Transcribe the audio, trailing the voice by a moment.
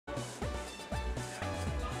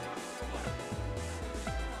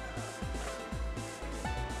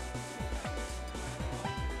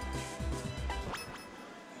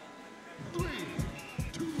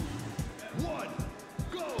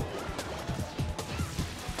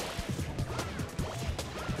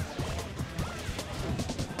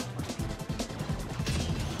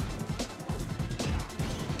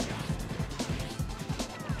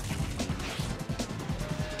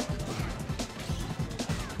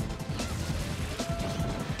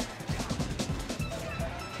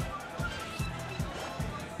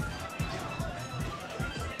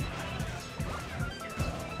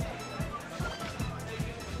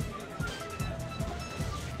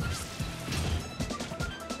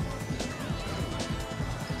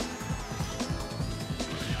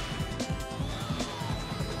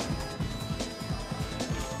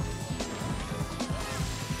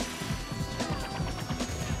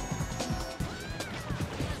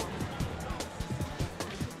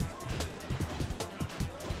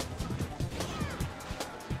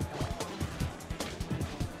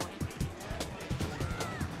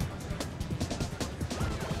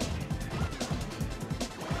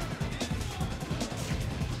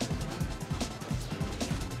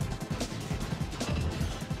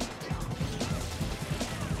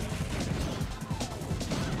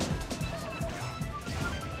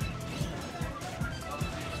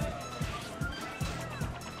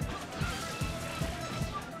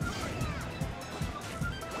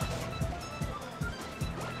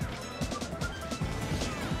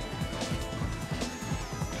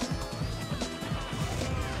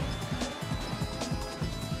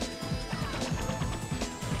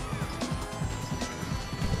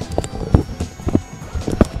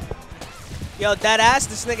Yo, that ass,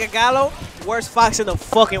 this nigga Gallo, worst fox in the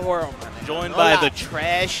fucking world, man. Joined by the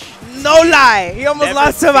trash. No lie. He almost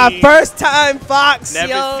lost to my first time fox,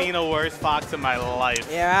 Never seen a worse fox in my life.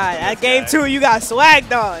 Yeah, right. That game 2, you got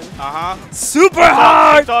swagged on. Super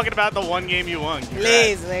hard. hard. Talking about the one game you won.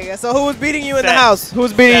 Please, nigga. So who was beating you in the house? Who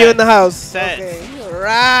was beating you in the house? Okay.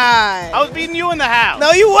 Right. I was beating you in the house.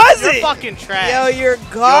 No, you wasn't. You're fucking trash. Yo, you're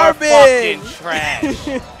garbage. You're fucking trash.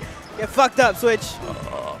 Get fucked up, Switch.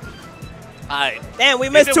 Alright. Damn, we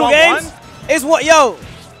missed 2 games. It's what? Yo.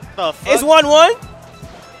 The fuck? It's 1-1.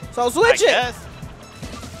 So switch it. Guess.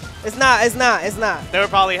 It's not. It's not. It's not. They were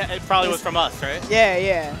probably. It probably was from us, right? Yeah,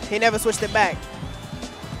 yeah. He never switched it back.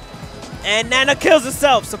 And Nana kills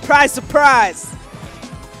herself. Surprise, surprise.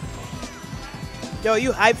 Yo,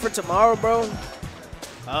 you hyped for tomorrow, bro?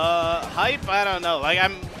 Hype? I don't know. Like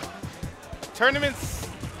tournaments.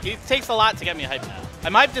 It takes a lot to get me hyped now.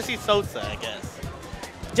 I'm hyped to see Sosa, I guess.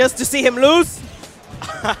 Just to see him lose?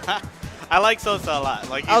 I like Sosa a lot.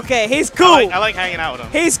 Like okay, he's cool. I like hanging out with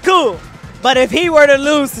him. He's cool. But if he were to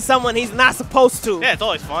lose to someone he's not supposed to, yeah, it's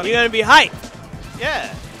always funny. You're gonna be hyped.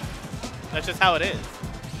 Yeah, that's just how it is.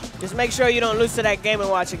 Just make sure you don't lose to that Game &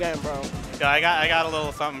 Watch again, bro. Yeah, I got a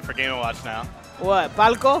little something for Game & Watch now. What,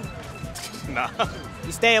 Palco? No.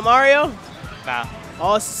 You stay in Mario? Nah.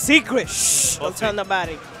 Oh, secret. Shh. Don't tell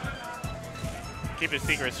nobody. Keep it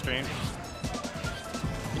secret, stream.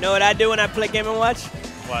 You know what I do when I play Game & Watch?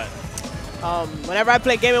 What? Whenever I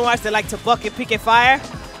play Game & Watch, they like to bucket, pick, and fire.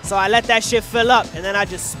 So I let that shit fill up, and then I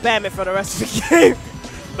just spam it for the rest of the game.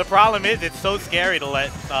 The problem is, it's so scary to let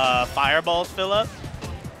fireballs fill up.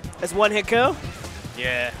 It's one-hit kill?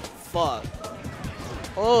 Yeah. Fuck.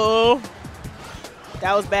 Oh.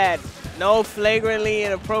 That was bad. No flagrantly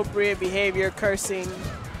inappropriate behavior, cursing.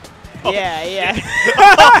 Oh, yeah, yeah.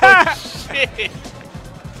 Oh, shit.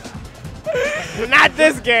 Not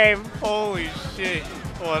this game. Holy shit.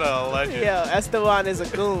 What a legend. Yo, Esteban is a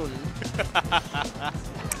goon.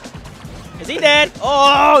 Is he dead?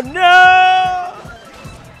 Oh, no!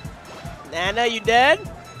 Nana, you dead?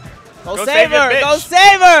 Go save her. Go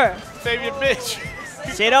save her. Save your bitch.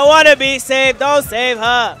 She don't want to be saved. Don't save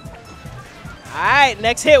her. All right,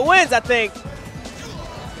 next hit wins, I think.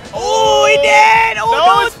 Oh, he did. Oh,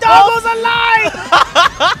 no, Dogo's alive.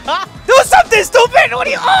 Do something stupid. What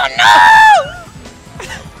are you? Oh, no.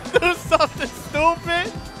 Do something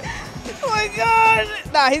stupid. Oh, my God.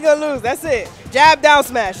 Nah, he's going to lose. That's it. Jab down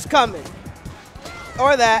smash is coming.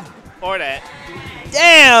 Or that. Or that.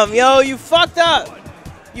 Damn, yo, you fucked up.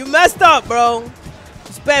 You messed up, bro. You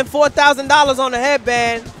spent $4,000 on a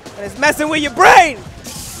headband, and it's messing with your brain.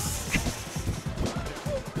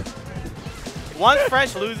 Once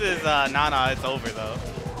Phresh loses Nana, it's over, though.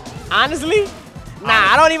 Honestly? Nah,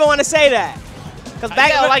 I don't even want to say that. Cause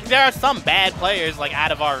back like there are some bad players like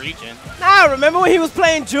out of our region. Nah, remember when he was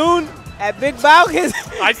playing June at Big Bout?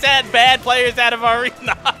 I said bad players out of our region.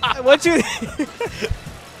 What you?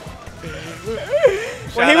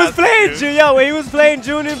 When he was playing June, yo, when he was playing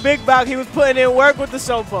June in Big Bout, he was putting in work with the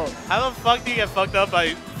Sopo. How the fuck do you get fucked up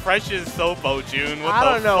by Phresh's Sopo, June? What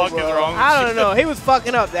I the fuck is wrong with you? I don't know. He was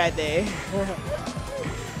fucking up that day.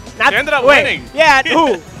 He ended up winning. Yeah,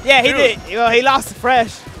 who? Yeah, he did. Well, he lost to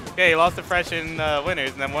Phresh. Yeah, he lost to Phresh in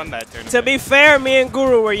winners and then won that tournament. To be fair, me and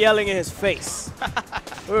Guru were yelling in his face.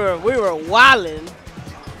 we were wilding.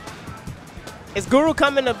 Is Guru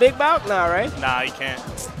coming to Big Bout? Nah, right? Nah, he can't.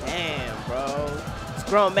 Damn, bro. It's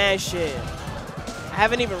grown man shit. I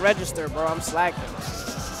haven't even registered, bro. I'm slacking.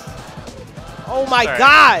 Oh my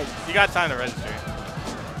God. You got time to register.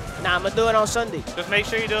 Nah, I'm gonna do it on Sunday. Just make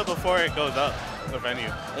sure you do it before it goes up, the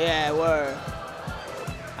venue. Yeah, word.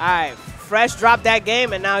 All right, Phresh dropped that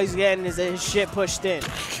game, and now he's getting his shit pushed in.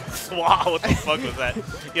 Wow, what the fuck was that?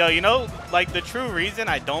 Yo, you know, like the true reason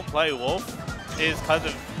I don't play Wolf is because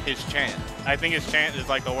of his chant. I think his chant is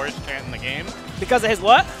like the worst chant in the game. Because of his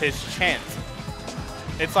what? His chant.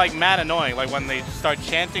 It's like mad annoying, like when they start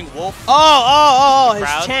chanting Wolf. Oh, his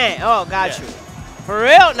chant. Oh, got you. For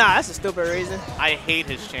real? Nah, that's a stupid reason. I hate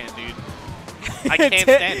his chant, dude. I can't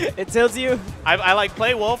stand it. It tilts you? I like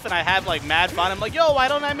play Wolf and I have like mad fun. I'm like, yo, why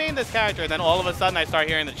don't I main this character? And then all of a sudden I start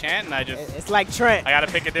hearing the chant and I just... It's like Trent. I gotta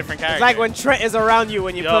pick a different character. It's like when Trent is around you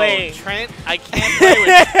when you play. Yo, Trent, I can't play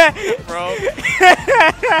with Trent, bro.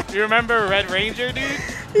 You remember Red Ranger, dude?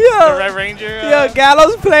 Yo. The Red Ranger? Yo,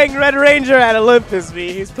 Gallo's playing Red Ranger at Olympus,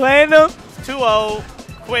 B. He's playing them. 2-0,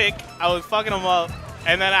 quick. I was fucking him up.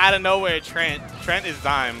 And then out of nowhere, Trent is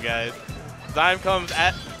Zyme, guys. Zyme comes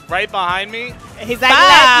right behind me. He's like,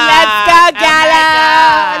 let's go,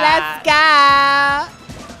 Gallo. Let's go.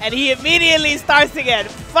 And he immediately starts again.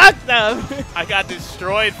 Fuck them. I got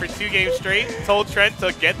destroyed for 2 games straight. Told Trent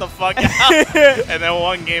to get the fuck out. And then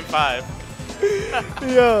won game 5.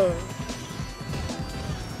 Yo.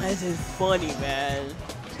 This is funny, man.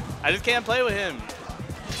 I just can't play with him.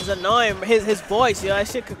 It's annoying. His voice, yo, that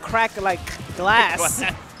shit could crack like glass.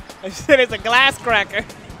 That shit is a glass cracker.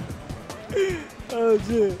 Oh,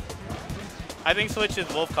 shit. I think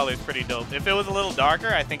Switch's wolf color is pretty dope. If it was a little darker,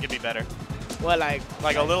 I think it'd be better. What, like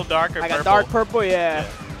a little darker like purple. a dark purple, yeah.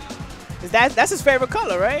 That's his favorite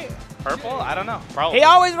color, right? Purple? I don't know. Probably. He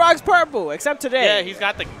always rocks purple, except today. Yeah, he's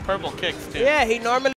got the purple kicks, too. Yeah, he normally